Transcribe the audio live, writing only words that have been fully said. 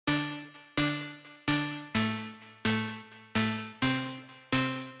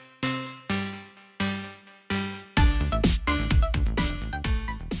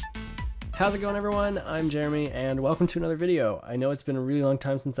How's it going, everyone? I'm Jeremy and welcome to another video. I know it's been a really long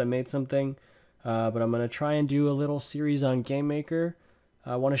time since I made something, but I'm going to try and do a little series on GameMaker.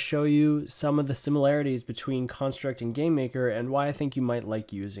 I want to show you some of the similarities between Construct and GameMaker and why I think you might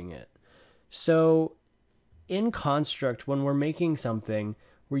like using it. So in Construct, when we're making something,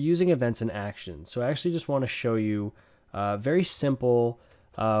 we're using events and actions. So I actually just want to show you a very simple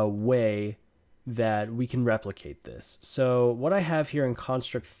way that we can replicate this. So what I have here in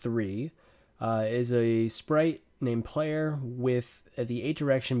Construct 3 is a sprite named player with the 8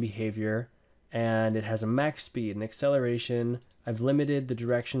 direction behavior, and it has a max speed and acceleration. I've limited the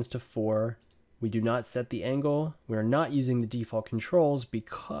directions to 4. We do not set the angle. We're not using the default controls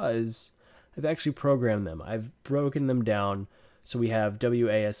because I've actually programmed them. I've broken them down. So we have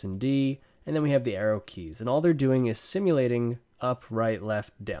W, A, S, and D, and then we have the arrow keys. And all they're doing is simulating up, right,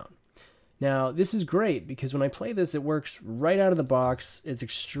 left, down. Now, this is great because when I play this, it works right out of the box. It's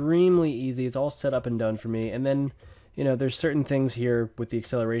extremely easy. It's all set up and done for me. And then, there's certain things here with the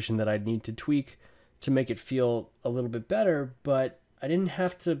acceleration that I'd need to tweak to make it feel a little bit better, but I didn't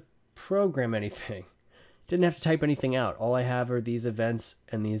have to program anything. Didn't have to type anything out. All I have are these events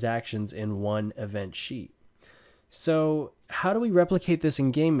and these actions in one event sheet. So how do we replicate this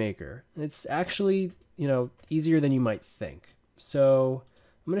in GameMaker? It's actually, easier than you might think. So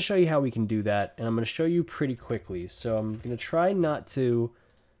I'm going to show you how we can do that, and I'm going to show you pretty quickly. So I'm going to try not to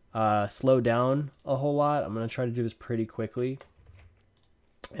slow down a whole lot. I'm going to try to do this pretty quickly.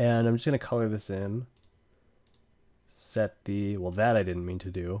 And I'm just going to color this in. Set the, well, that I didn't mean to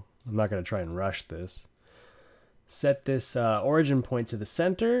do. I'm not going to try and rush this. Set this origin point to the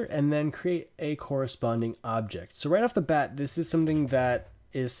center, and then create a corresponding object. So right off the bat, this is something that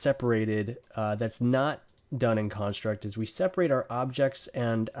is separated, that's not done in Construct, is we separate our objects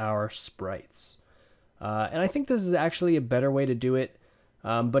and our sprites. And I think this is actually a better way to do it,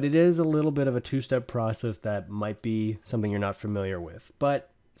 but it is a little bit of a two-step process that might be something you're not familiar with.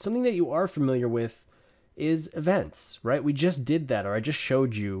 But something that you are familiar with is events, right? We just did that, or I just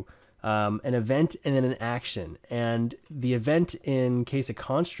showed you an event and then an action. And the event in case of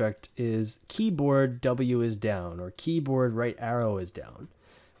Construct is keyboard W is down, or keyboard right arrow is down.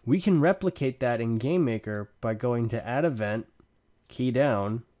 We can replicate that in GameMaker by going to add event, key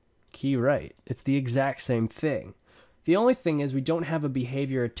down, key right. It's the exact same thing. The only thing is we don't have a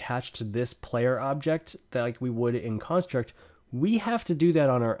behavior attached to this player object that like we would in Construct. We have to do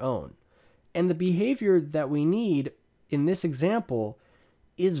that on our own. And the behavior that we need in this example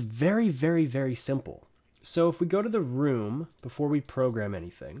is very, very, very simple. So if we go to the room before we program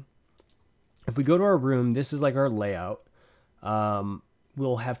anything, if we go to our room, this is like our layout.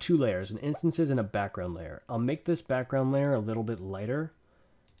 We'll have 2 layers, an instances and a background layer. I'll make this background layer a little bit lighter,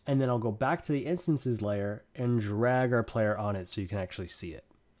 and then I'll go back to the instances layer and drag our player on it so you can actually see it.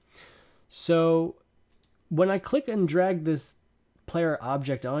 So when I click and drag this player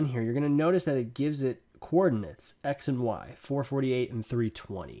object on here, you're going to notice that it gives it coordinates, X and Y, 448 and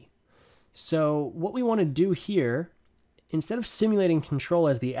 320. So what we want to do here, instead of simulating control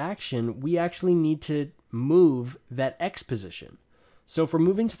as the action, we actually need to move that X position. So if we're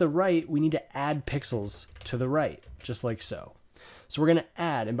moving to the right, we need to add pixels to the right, just like so. So we're going to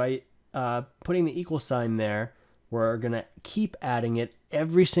add, and by putting the equal sign there, we're going to keep adding it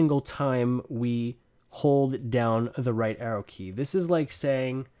every single time we hold down the right arrow key. This is like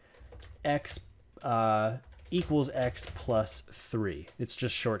saying X equals X plus 3. It's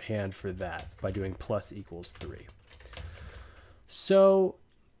just shorthand for that by doing plus equals 3. So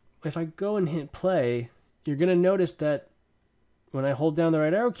if I go and hit play, you're going to notice that when I hold down the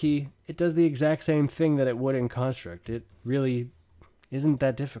right arrow key, it does the exact same thing that it would in Construct. It really isn't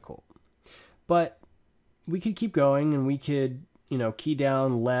that difficult. But we could keep going, and we could, key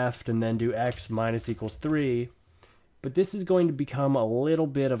down left and then do X minus equals 3. But this is going to become a little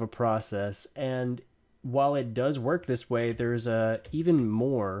bit of a process. And while it does work this way, there's even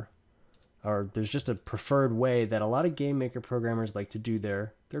more, or there's just a preferred way that a lot of GameMaker programmers like to do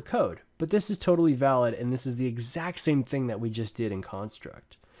their code. But this is totally valid, and this is the exact same thing that we just did in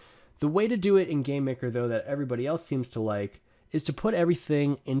Construct. The way to do it in GameMaker, though, that everybody else seems to like, is to put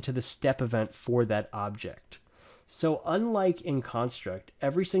everything into the step event for that object. So unlike in Construct,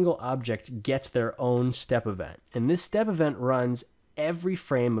 every single object gets their own step event, and this step event runs every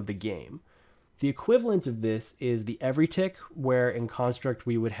frame of the game. The equivalent of this is the every tick, where in Construct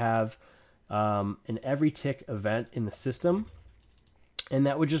we would have an every tick event in the system, and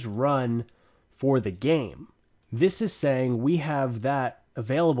that would just run for the game. This is saying we have that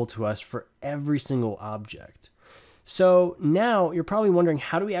available to us for every single object. So now you're probably wondering,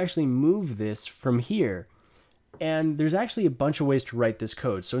 how do we actually move this from here? And there's actually a bunch of ways to write this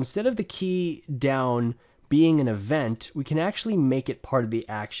code. So instead of the key down being an event, we can actually make it part of the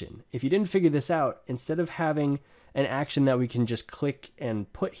action. If you didn't figure this out, instead of having an action that we can just click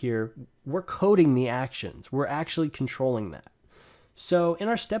and put here, we're coding the actions. We're actually controlling that. So in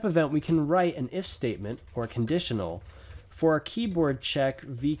our step event, we can write an if statement or a conditional for a keyboard check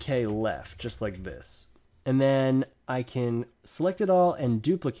VK left, just like this. And then I can select it all and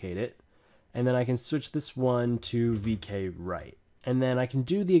duplicate it. And then I can switch this one to VK right. And then I can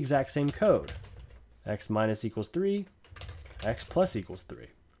do the exact same code. X minus equals 3, X plus equals 3.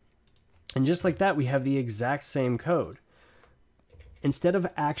 And just like that, we have the exact same code. Instead of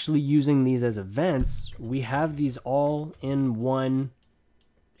actually using these as events, we have these all in one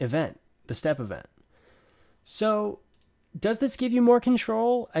event, the step event. So does this give you more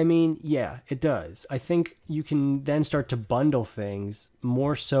control? I mean, yeah, it does. I think you can then start to bundle things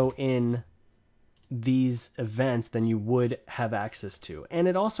more so in these events than you would have access to. And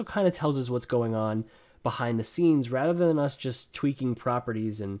it also kind of tells us what's going on behind the scenes rather than us just tweaking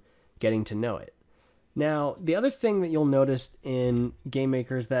properties and getting to know it. Now, the other thing that you'll notice in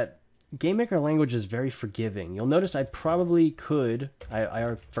GameMaker is that GameMaker language is very forgiving. You'll notice I probably could,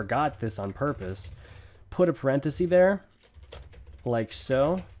 I forgot this on purpose, put a parenthesis there, like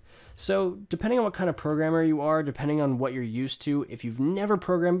so. So depending on what kind of programmer you are, depending on what you're used to, if you've never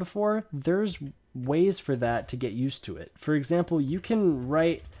programmed before, there's ways for that to get used to it. For example, you can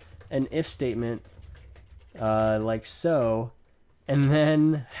write an if statement like so, and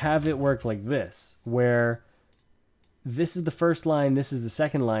then have it work like this, where this is the first line, this is the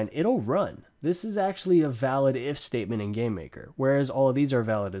second line. It'll run. This is actually a valid if statement in GameMaker, whereas all of these are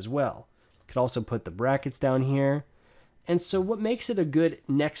valid as well. You could also put the brackets down here. And so what makes it a good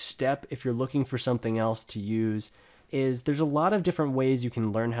next step if you're looking for something else to use is there's a lot of different ways you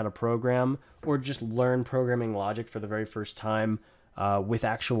can learn how to program or just learn programming logic for the very first time with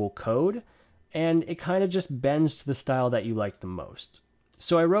actual code. And it kind of just bends to the style that you like the most.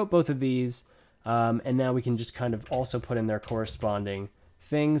 So I wrote both of these, and now we can just kind of also put in their corresponding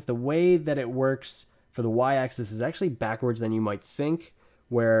things. The way that it works for the y-axis is actually backwards than you might think,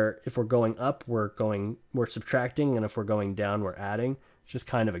 where if we're going up, we're subtracting, and if we're going down, we're adding. It's just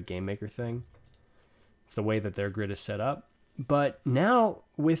kind of a GameMaker thing. It's the way that their grid is set up. But now,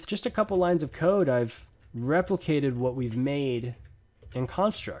 with just a couple lines of code, I've replicated what we've made in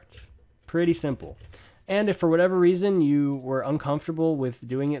Construct. Pretty simple. And if for whatever reason you were uncomfortable with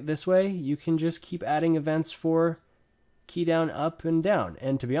doing it this way, you can just keep adding events for key down, up, and down.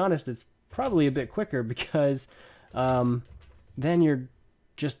 And to be honest, it's probably a bit quicker because then you're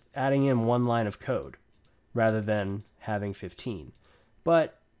just adding in one line of code rather than having 15.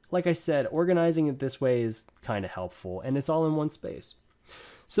 But like I said, organizing it this way is kind of helpful, and it's all in one space.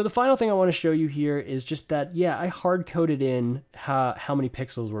 So the final thing I want to show you here is just that, yeah, I hard-coded in how many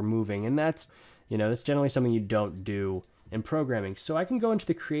pixels we're moving, and that's generally something you don't do in programming. So I can go into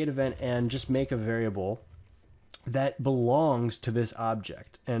the create event and just make a variable that belongs to this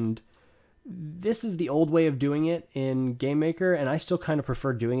object. And this is the old way of doing it in GameMaker, and I still kind of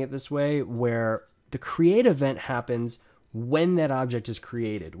prefer doing it this way, where the create event happens when that object is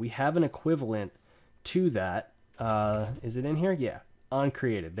created. We have an equivalent to that. Is it in here? Yeah. On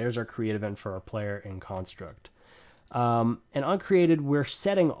created. There's our create event for our player in Construct. And on created, we're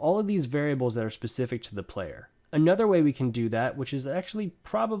setting all of these variables that are specific to the player. Another way we can do that, which is actually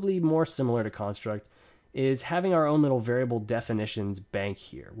probably more similar to Construct, is having our own little variable definitions bank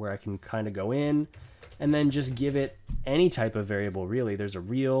here, where I can kind of go in and then just give it any type of variable, really. There's a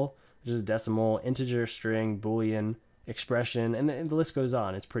real, there's a decimal, integer, string, boolean, expression, and the list goes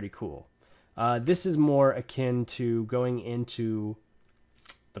on. It's pretty cool. This is more akin to going into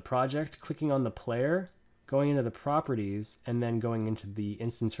the project, clicking on the player, going into the properties, and then going into the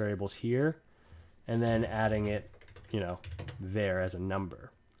instance variables here, and then adding it, there as a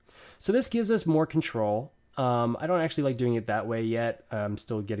number. So this gives us more control. I don't actually like doing it that way yet. I'm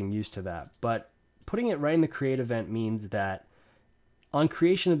still getting used to that. But putting it right in the create event means that on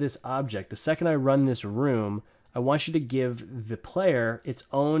creation of this object, the second I run this room, I want you to give the player its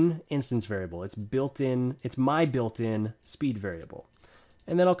own instance variable. It's my built-in speed variable.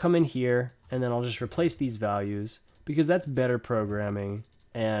 And then I'll come in here, and then I'll just replace these values, because that's better programming.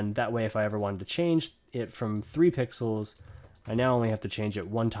 And that way, if I ever wanted to change it from 3 pixels, I now only have to change it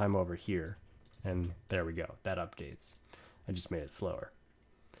one time over here. And there we go. That updates. I just made it slower.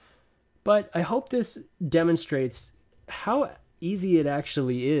 But I hope this demonstrates how easy it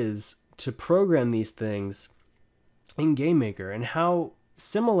actually is to program these things in GameMaker and how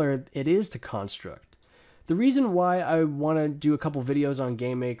similar it is to Construct. The reason why I want to do a couple videos on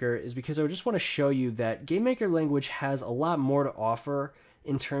GameMaker is because I just want to show you that GameMaker language has a lot more to offer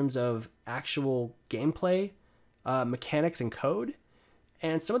in terms of actual gameplay, mechanics, and code.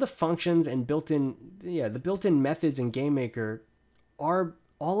 And some of the functions and the built-in methods in GameMaker are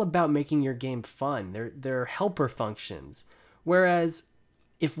all about making your game fun. They're helper functions. Whereas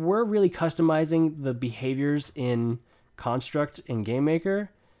if we're really customizing the behaviors in Construct in GameMaker,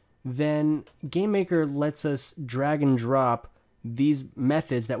 then GameMaker lets us drag and drop these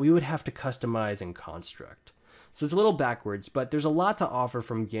methods that we would have to customize in Construct. So it's a little backwards, but there's a lot to offer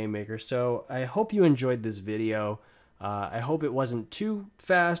from GameMaker. So I hope you enjoyed this video. I hope it wasn't too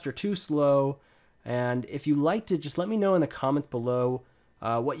fast or too slow. And if you liked it, just let me know in the comments below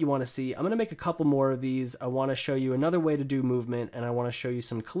what you want to see. I'm going to make a couple more of these. I want to show you another way to do movement, and I want to show you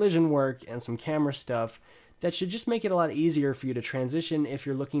some collision work and some camera stuff that should just make it a lot easier for you to transition if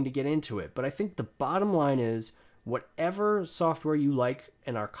you're looking to get into it. But I think the bottom line is, whatever software you like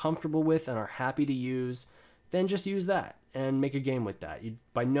and are comfortable with and are happy to use, then just use that and make a game with that. You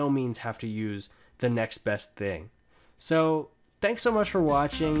by no means have to use the next best thing. So thanks so much for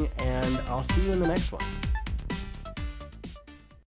watching, and I'll see you in the next one.